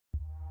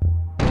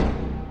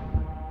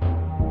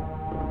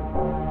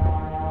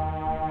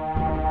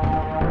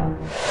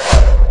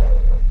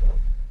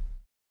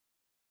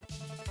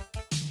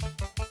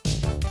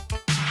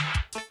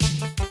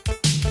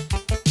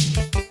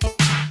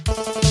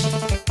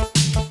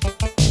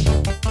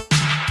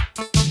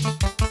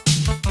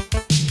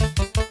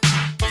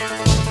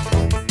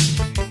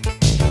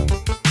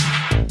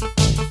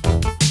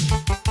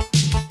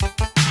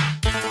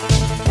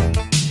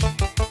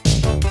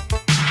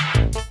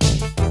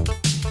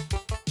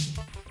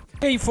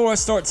Before I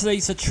start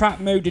today's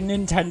Attract Mode and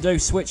Nintendo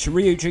Switch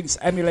Ryujinx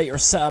emulator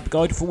setup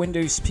guide for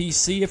Windows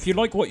PC, if you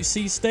like what you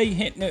see today,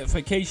 hit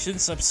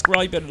notifications,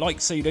 subscribe and like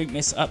so you don't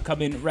miss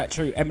upcoming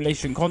retro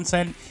emulation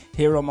content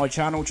here on my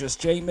channel, just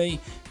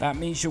Jamie. That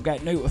means you'll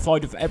get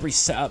notified of every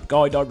setup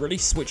guide I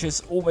release, which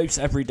is almost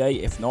every day,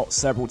 if not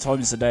several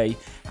times a day,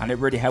 and it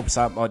really helps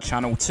out my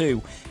channel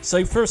too.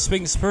 So first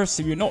things first,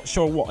 if you're not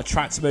sure what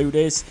Attract Mode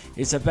is,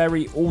 it's a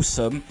very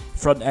awesome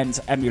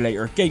front-end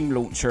emulator, game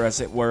launcher as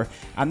it were,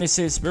 and this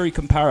is very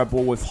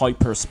comparable with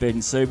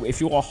Hyperspin. So if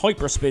you are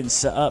Hyperspin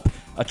setup,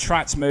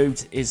 Attract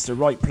Mode is the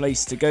right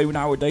place to go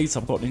nowadays.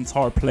 I've got an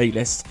entire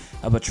playlist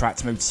of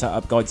Attract Mode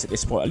setup guides at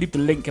this point. I'll leave the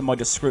link in my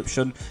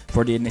description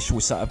for the initial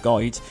setup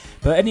guide.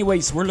 But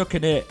anyways, we're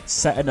looking at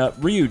setting up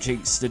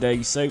Ryujinx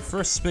today. So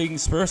first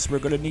things first, we're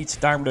going to need to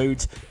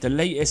download the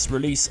latest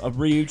release of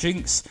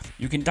Ryujinx.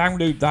 You can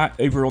download that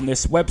over on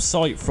this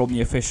website from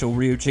the official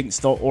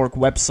ryujinx.org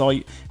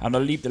website, and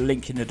I'll leave the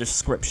link in the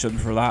description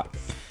for that.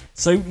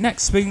 So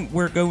next thing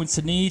we're going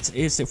to need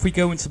is, if we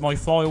go into my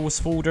files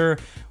folder,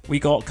 we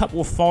got a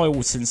couple of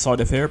files inside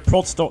of here,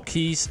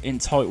 prods.keys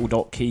and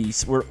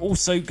title.keys. We're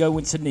also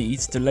going to need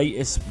the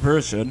latest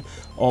version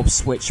of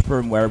Switch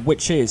firmware,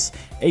 which is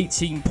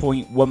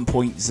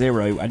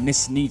 18.1.0, and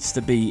this needs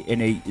to be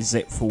in a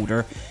zip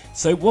folder.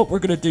 So what we're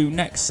going to do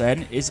next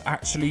then is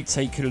actually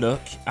take a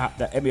look at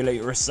the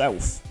emulator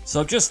itself.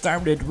 So I've just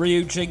downloaded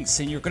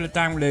Ryujinx, and you're going to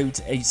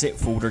download a zip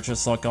folder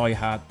just like I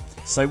had.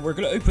 So we're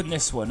going to open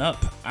this one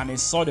up, and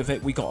inside of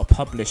it we got a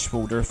publish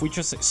folder. If we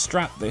just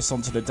extract this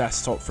onto the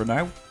desktop for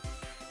now,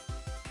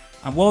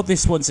 and while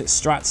this one's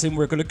extracting,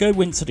 we're going to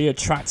go into the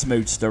Attract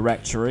Mode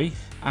directory,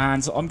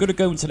 and I'm going to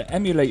go into the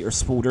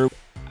emulators folder,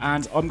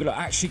 and I'm going to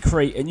actually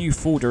create a new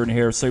folder in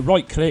here. So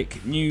right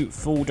click, new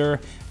folder,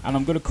 and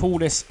I'm going to call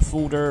this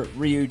folder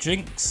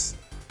Ryujinx.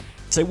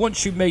 So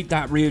once you've made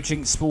that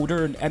Ryujinx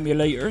folder and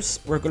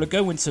emulators, we're going to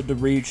go into the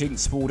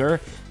Ryujinx folder,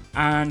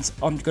 and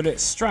I'm going to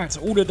extract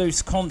all of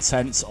those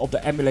contents of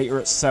the emulator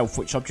itself,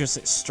 which I've just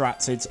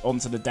extracted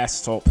onto the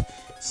desktop.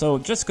 So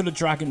I'm just going to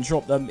drag and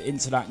drop them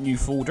into that new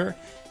folder,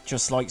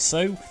 just like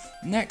so.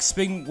 Next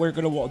thing we're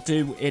going to want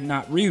to do in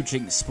that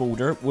Ryujinx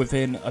folder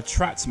within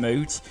Attract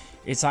Mode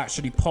is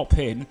actually pop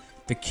in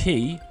the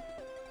key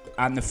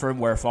and the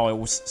firmware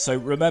files. So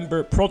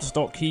remember,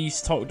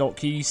 prods.keys,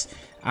 title.keys,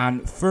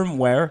 and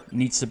firmware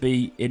needs to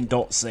be in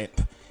 .zip.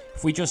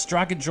 If we just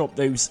drag and drop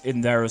those in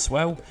there as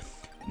well.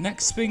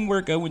 Next thing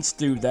we're going to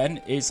do then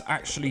is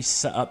actually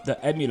set up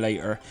the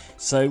emulator.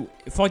 So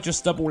if I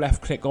just double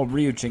left click on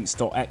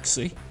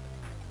ryujinx.exe,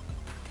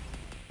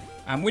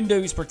 and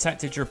Windows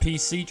protected your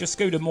PC, just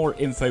go to more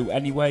info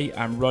anyway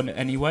and run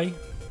anyway.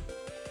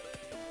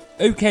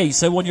 Okay,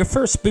 so on your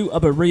first boot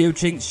up of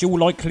Ryujinx, you'll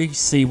likely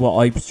see what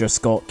I've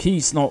just got,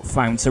 keys not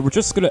found. So we're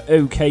just going to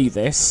OK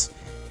this.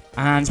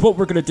 And what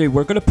we're going to do,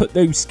 we're going to put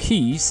those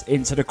keys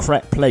into the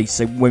correct place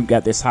so we won't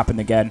get this happen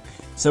again.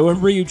 So in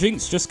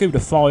Ryujinx, just go to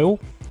File,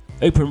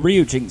 open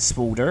Ryujinx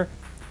folder.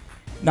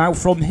 Now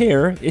from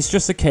here, it's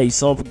just a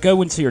case of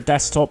go into your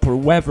desktop or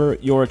wherever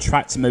your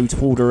Attract Mode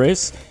folder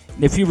is.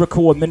 And if you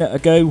recall a minute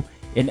ago,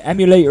 in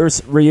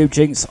Emulators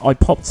Ryujinx, I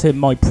popped in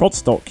my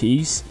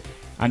prods.keys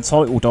and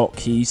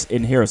title.keys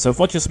in here. So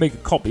if I just make a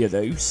copy of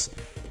those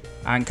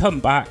and come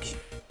back,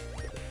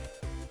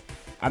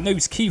 and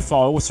those key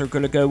files are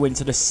going to go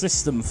into the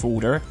system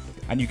folder,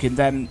 and you can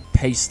then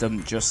paste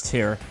them just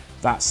here.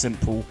 That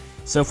simple.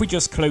 So if we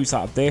just close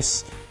out of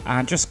this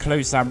and just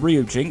close down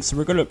Ryujinx,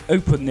 we're going to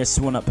open this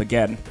one up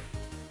again.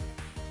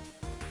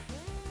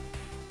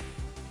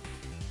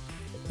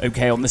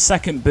 Okay, on the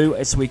second boot,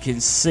 as we can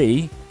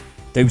see,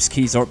 those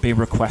keys aren't being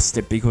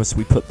requested because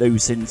we put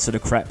those into the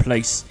correct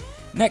place.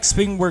 Next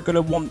thing we're going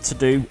to want to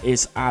do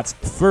is add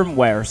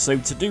firmware. So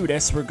to do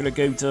this, we're going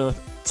to go to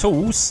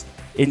Tools,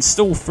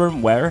 Install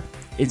Firmware,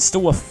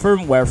 install a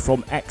firmware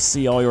from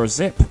XCI or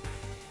Zip,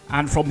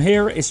 and from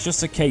here it's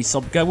just a case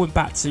of going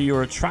back to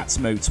your Attract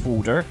Modes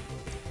folder,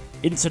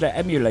 into the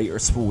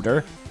emulators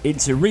folder,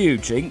 into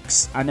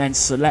Ryujinx, and then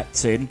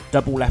selecting,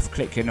 double left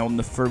clicking on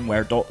the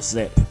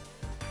firmware.zip.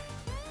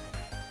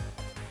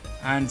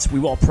 And we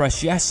want to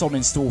press yes on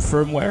install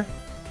firmware,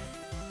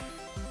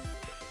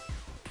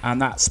 and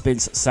that's been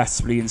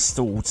successfully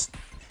installed.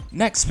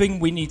 Next thing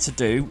we need to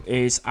do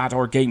is add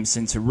our games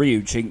into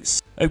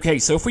Ryujinx. Okay,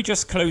 so if we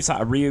just close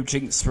out of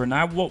Ryujinx for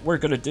now, what we're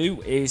going to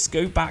do is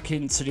go back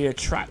into the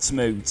Attract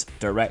Mode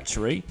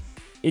directory,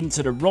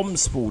 into the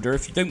ROMs folder.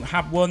 If you don't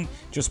have one,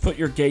 just put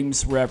your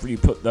games wherever you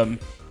put them.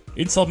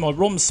 Inside my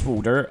ROMs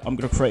folder, I'm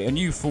going to create a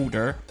new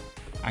folder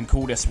and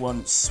call this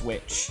one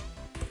Switch.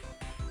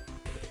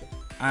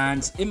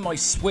 And in my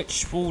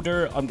Switch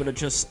folder, I'm going to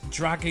just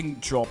drag and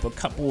drop a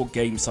couple of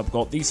games I've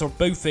got. These are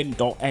both in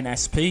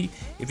 .nsp.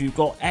 If you've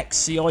got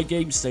XCI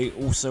games, they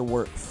also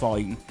work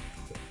fine.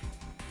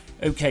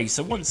 Okay,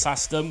 so once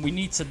that's done, we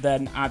need to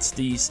then add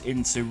these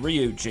into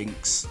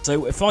Ryujinx.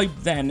 So if I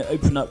then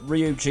open up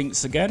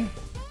Ryujinx again,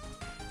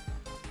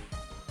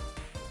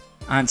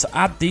 and to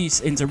add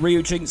these into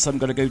Ryujinx, I'm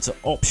going to go to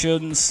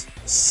Options,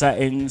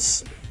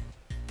 Settings,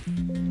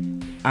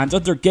 And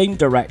under game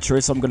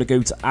directories, I'm going to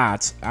go to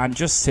add, and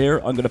just here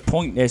I'm going to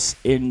point this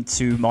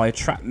into my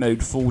Attract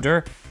Mode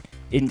folder,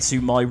 into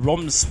my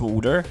ROMs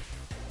folder,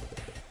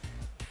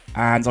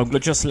 and I'm going to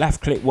just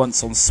left click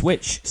once on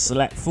switch,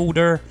 select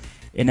folder,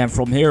 and then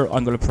from here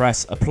I'm going to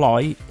press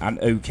apply and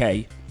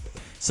OK.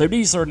 So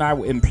these are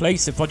now in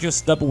place. If I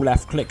just double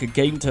left click a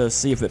game to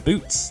see if it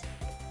boots.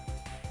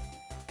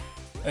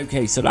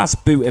 Okay, so that's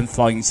booting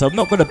fine, so I'm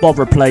not going to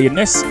bother playing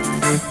this.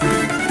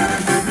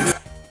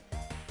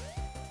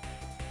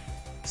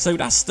 So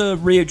that's the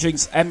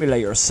Ryujinx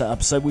emulator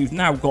setup. So we've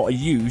now got to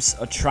use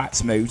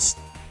Attract Mode.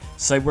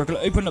 So we're going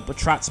to open up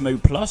Attract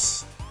Mode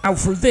Plus. Now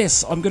for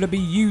this, I'm going to be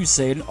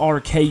using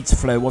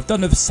ArcadeFlow. I've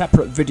done a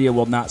separate video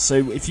on that.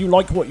 So if you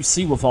like what you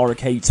see with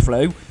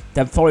ArcadeFlow,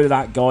 then follow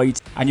that guide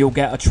and you'll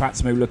get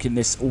Attract Mode looking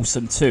this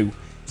awesome too.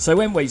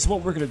 So anyways,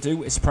 what we're going to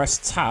do is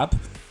press tab,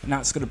 and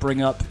that's going to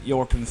bring up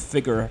your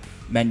configure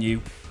menu.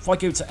 If I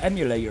go to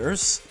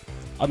emulators,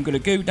 I'm going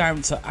to go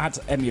down to add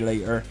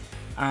emulator,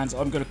 and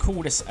I'm going to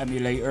call this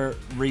emulator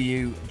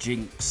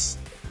Ryujinx.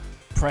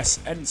 Press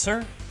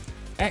enter.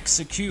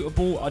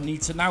 Executable, I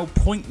need to now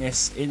point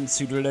this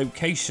into the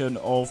location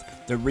of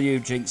the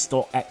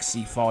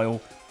ryujinx.exe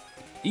file.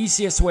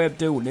 Easiest way of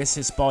doing this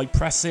is by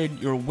pressing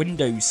your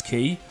Windows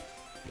key,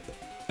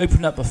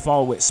 open up a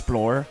file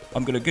explorer.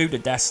 I'm going to go to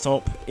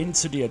desktop,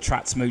 into the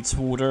Attract Mode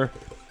folder,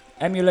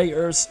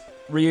 emulators,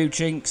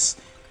 Ryujinx,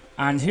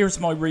 and here's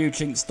my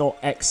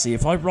ryujinx.exe.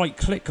 If I right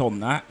click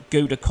on that,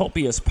 go to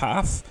copy as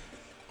path,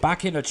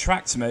 back in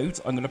Attract Mode,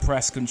 I'm going to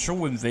press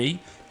Ctrl and V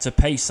to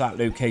paste that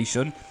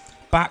location,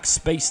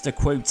 backspace the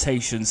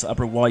quotations,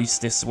 otherwise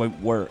this won't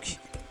work,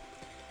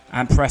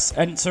 and press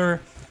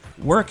enter.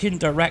 Working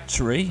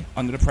directory,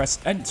 I'm going to press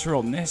enter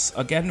on this,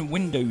 again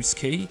Windows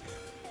key,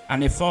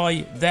 and if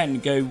I then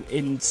go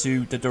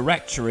into the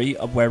directory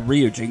of where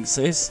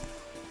Ryujinx is,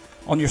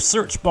 on your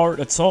search bar at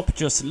the top,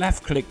 just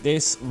left click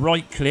this,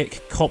 right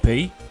click,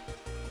 copy,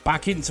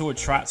 back into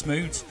Attract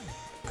Mode,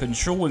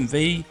 Ctrl and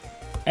V,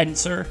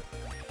 enter.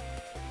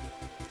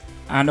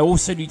 And I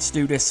also need to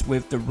do this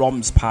with the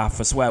ROMs path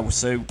as well.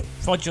 So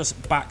if I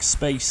just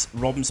backspace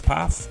ROMs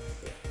path,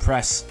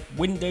 press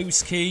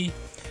Windows key,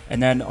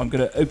 and then I'm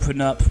going to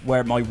open up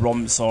where my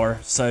ROMs are.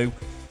 So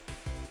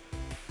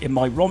in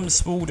my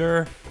ROMs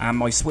folder and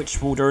my switch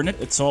folder, and at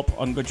the top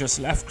I'm going to just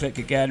left click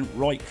again,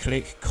 right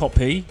click,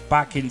 copy,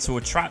 back into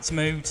Attract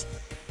Mode,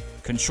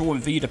 Ctrl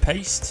and V to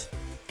paste.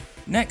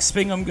 Next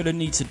thing I'm going to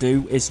need to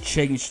do is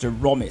change the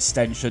ROM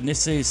extension.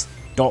 This is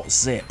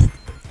 .zip.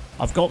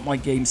 I've got my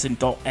games in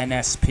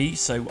 .nsp,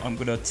 so I'm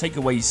going to take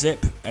away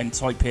zip and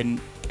type in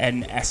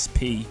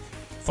NSP.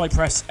 If I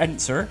press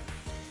enter,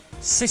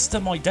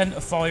 system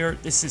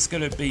identifier, this is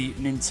going to be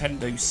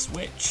Nintendo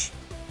Switch.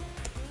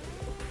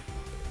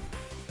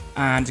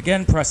 And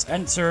again, press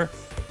enter.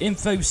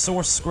 Info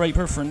source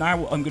scraper, for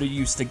now I'm going to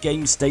use the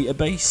games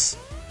database.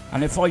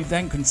 And if I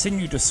then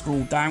continue to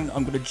scroll down,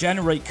 I'm going to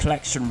generate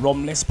collection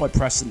ROM list by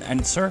pressing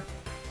enter.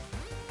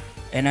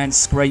 And then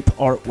scrape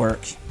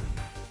artwork.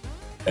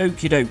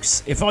 Okie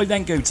dokes. If I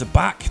then go to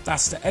back,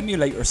 that's the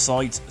emulator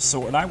side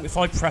sorted out. If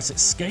I press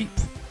escape,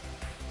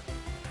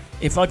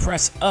 if I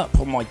press up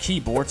on my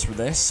keyboard for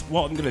this,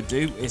 what I'm going to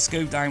do is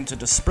go down to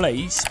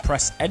displays,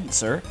 press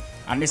enter,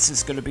 and this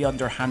is going to be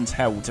under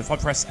handheld. If I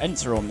press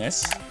enter on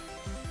this,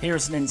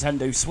 here's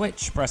Nintendo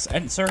Switch, press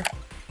enter,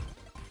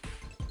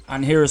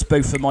 and here's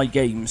both of my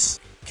games.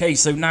 Okay,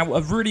 so now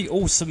a really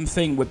awesome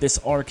thing with this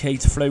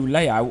ArcadeFlow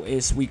layout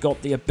is we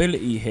got the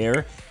ability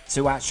here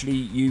to actually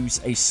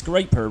use a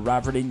scraper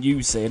rather than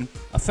using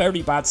a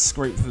fairly bad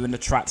scraper within the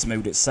Attract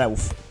Mode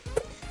itself.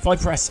 If I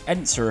press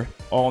enter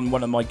on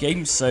one of my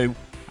games, so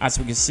as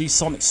we can see,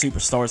 Sonic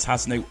Superstars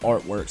has no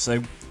artwork, so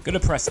I'm going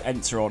to press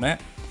enter on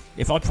it.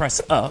 If I press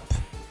up,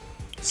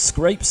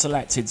 scrape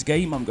selected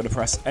game, I'm going to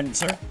press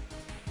enter.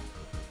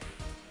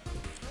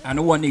 And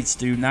all I need to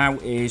do now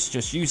is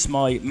just use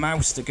my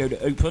mouse to go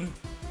to open.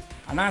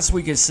 And as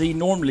we can see,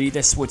 normally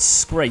this would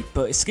scrape,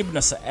 but it's giving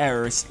us an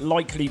error. It's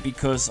likely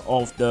because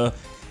of the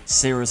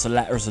series of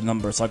letters and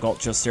numbers I got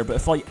just here. But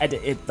if I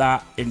edited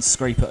that and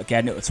scrape it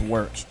again, it would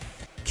work.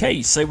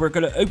 Okay, so we're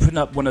going to open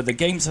up one of the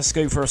games. Let's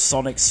go for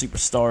Sonic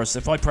Superstars.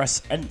 If I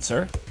press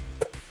enter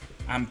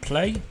and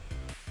play.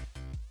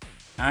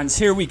 And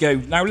here we go.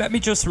 Now let me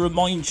just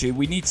remind you,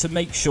 we need to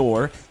make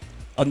sure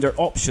under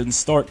options,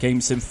 start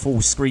games in full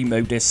screen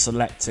mode is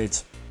selected.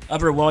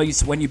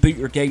 Otherwise, when you boot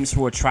your games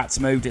for Attract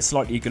Mode, it's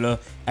likely going to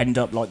end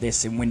up like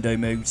this in window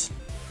mode.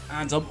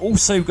 And I'm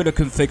also going to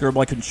configure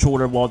my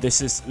controller while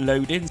this is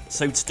loading.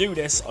 So to do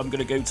this, I'm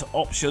going to go to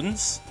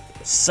Options,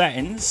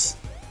 Settings,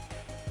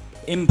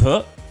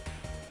 Input,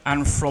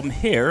 and from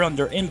here,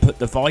 under Input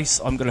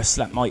Device, I'm going to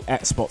select my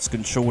Xbox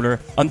controller.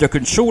 Under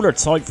Controller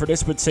Type for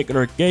this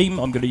particular game,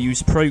 I'm going to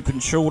use Pro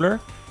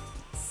Controller,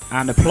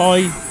 and Apply,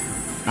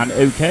 and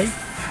OK.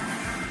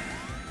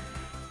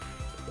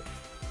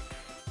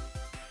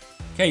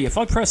 Okay, if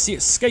I press the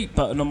escape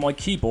button on my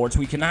keyboard,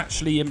 we can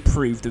actually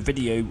improve the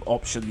video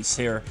options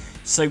here.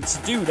 So to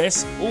do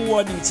this, all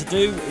I need to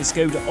do is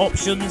go to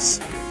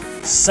Options,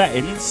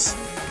 Settings,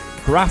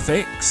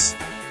 Graphics,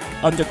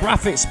 Under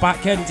graphics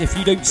backend, if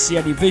you don't see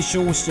any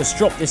visuals, just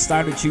drop this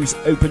down and choose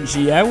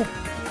OpenGL.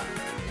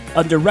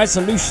 Under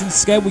resolution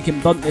scale, we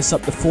can bump this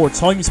up to 4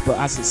 times, but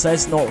as it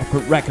says, not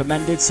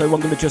recommended, so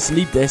I'm going to just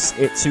leave this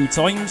at 2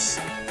 times.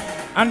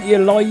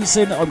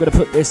 Anti-aliasing, I'm going to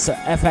put this to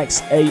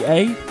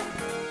FXAA.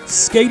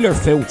 Scalar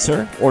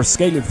filter, or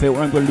scaling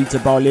filter, I'm going to leave to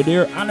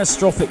bilinear.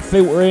 Anastrophic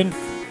filtering,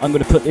 I'm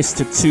going to put this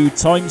to 2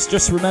 times.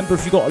 Just remember,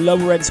 if you've got a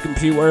lower end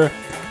computer,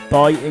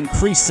 by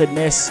increasing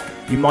this,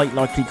 you might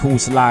likely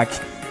cause lag.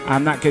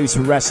 And that goes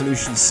for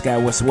resolution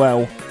scale as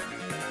well.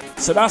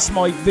 So that's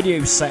my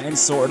video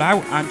settings sorted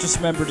out, and just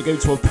remember to go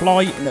to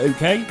apply and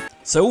OK.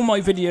 So all my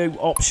video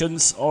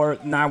options are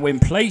now in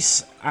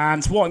place,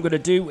 and what I'm going to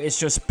do is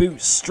just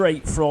boot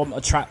straight from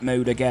Attract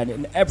Mode again,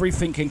 and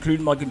everything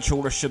including my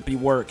controller should be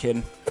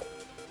working.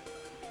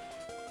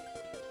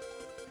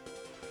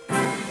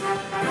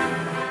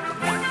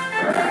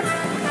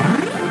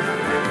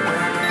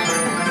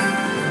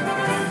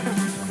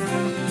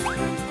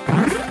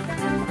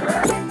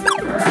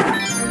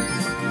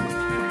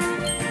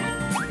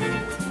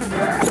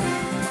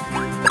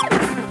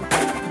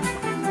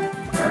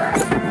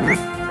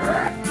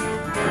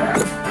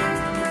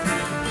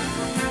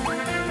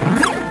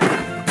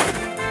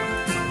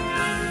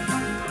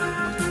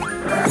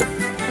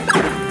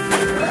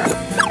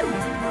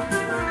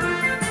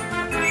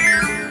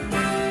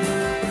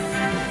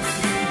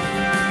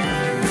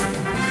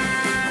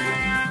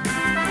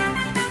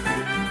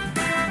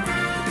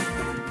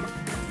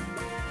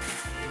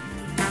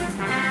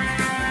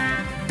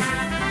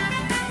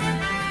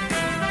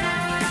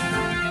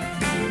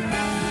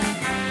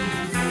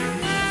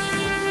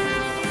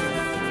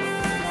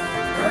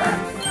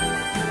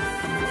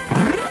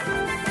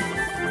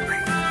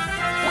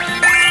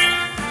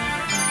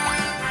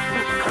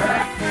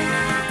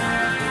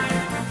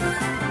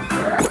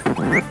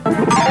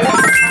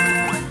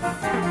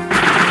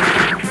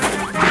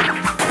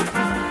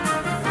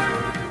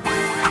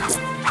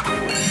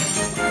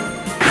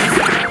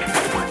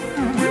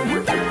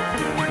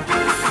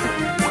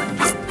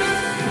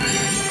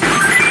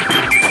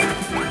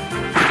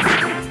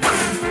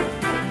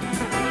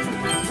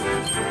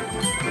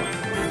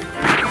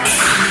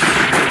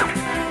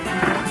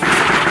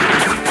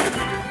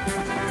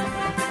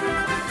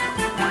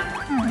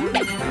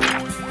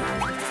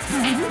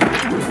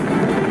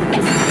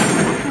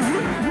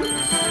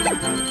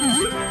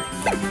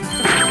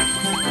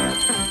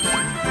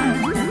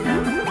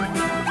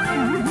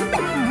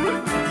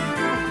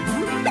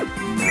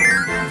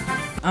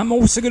 I'm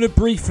also going to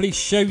briefly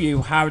show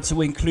you how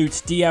to include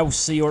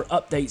DLC or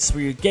updates for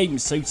your game.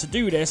 So to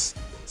do this,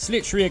 it's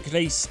literally a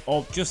case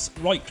of just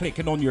right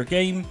clicking on your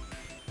game,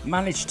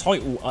 manage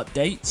title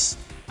updates,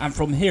 and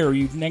from here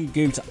you can then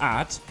go to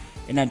add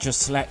and then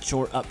just select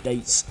your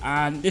updates.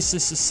 And this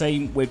is the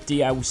same with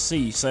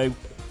DLC. So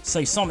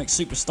say Sonic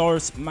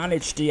Superstars,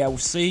 manage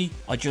DLC,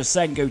 I just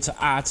then go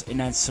to add and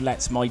then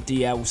select my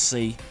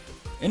DLC.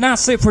 And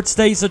that's it for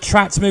today's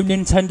Attract Mode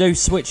Nintendo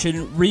Switch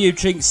and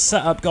Ryujinx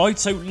setup guide.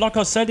 So like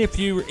I said, if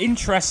you're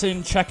interested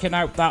in checking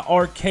out that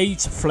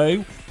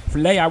ArcadeFlow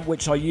layout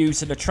which I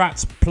used in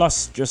Attract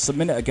Plus just a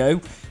minute ago,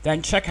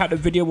 then check out the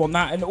video on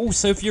that. And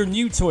also if you're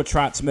new to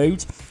Attract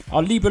Mode,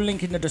 I'll leave a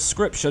link in the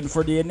description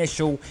for the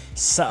initial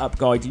setup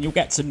guide, and you'll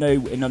get to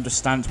know and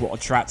understand what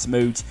Attract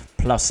Mode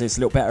Plus is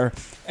a little better.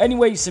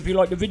 Anyways, if you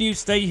like the video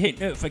today, hit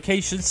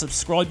notifications,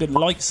 subscribe and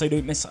like so you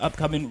don't miss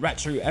upcoming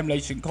retro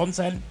emulation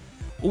content.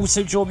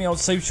 Also join me on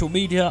social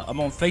media. I'm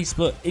on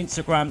Facebook,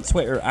 Instagram,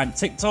 Twitter and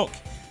TikTok.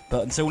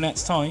 But until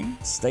next time,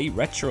 stay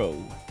retro.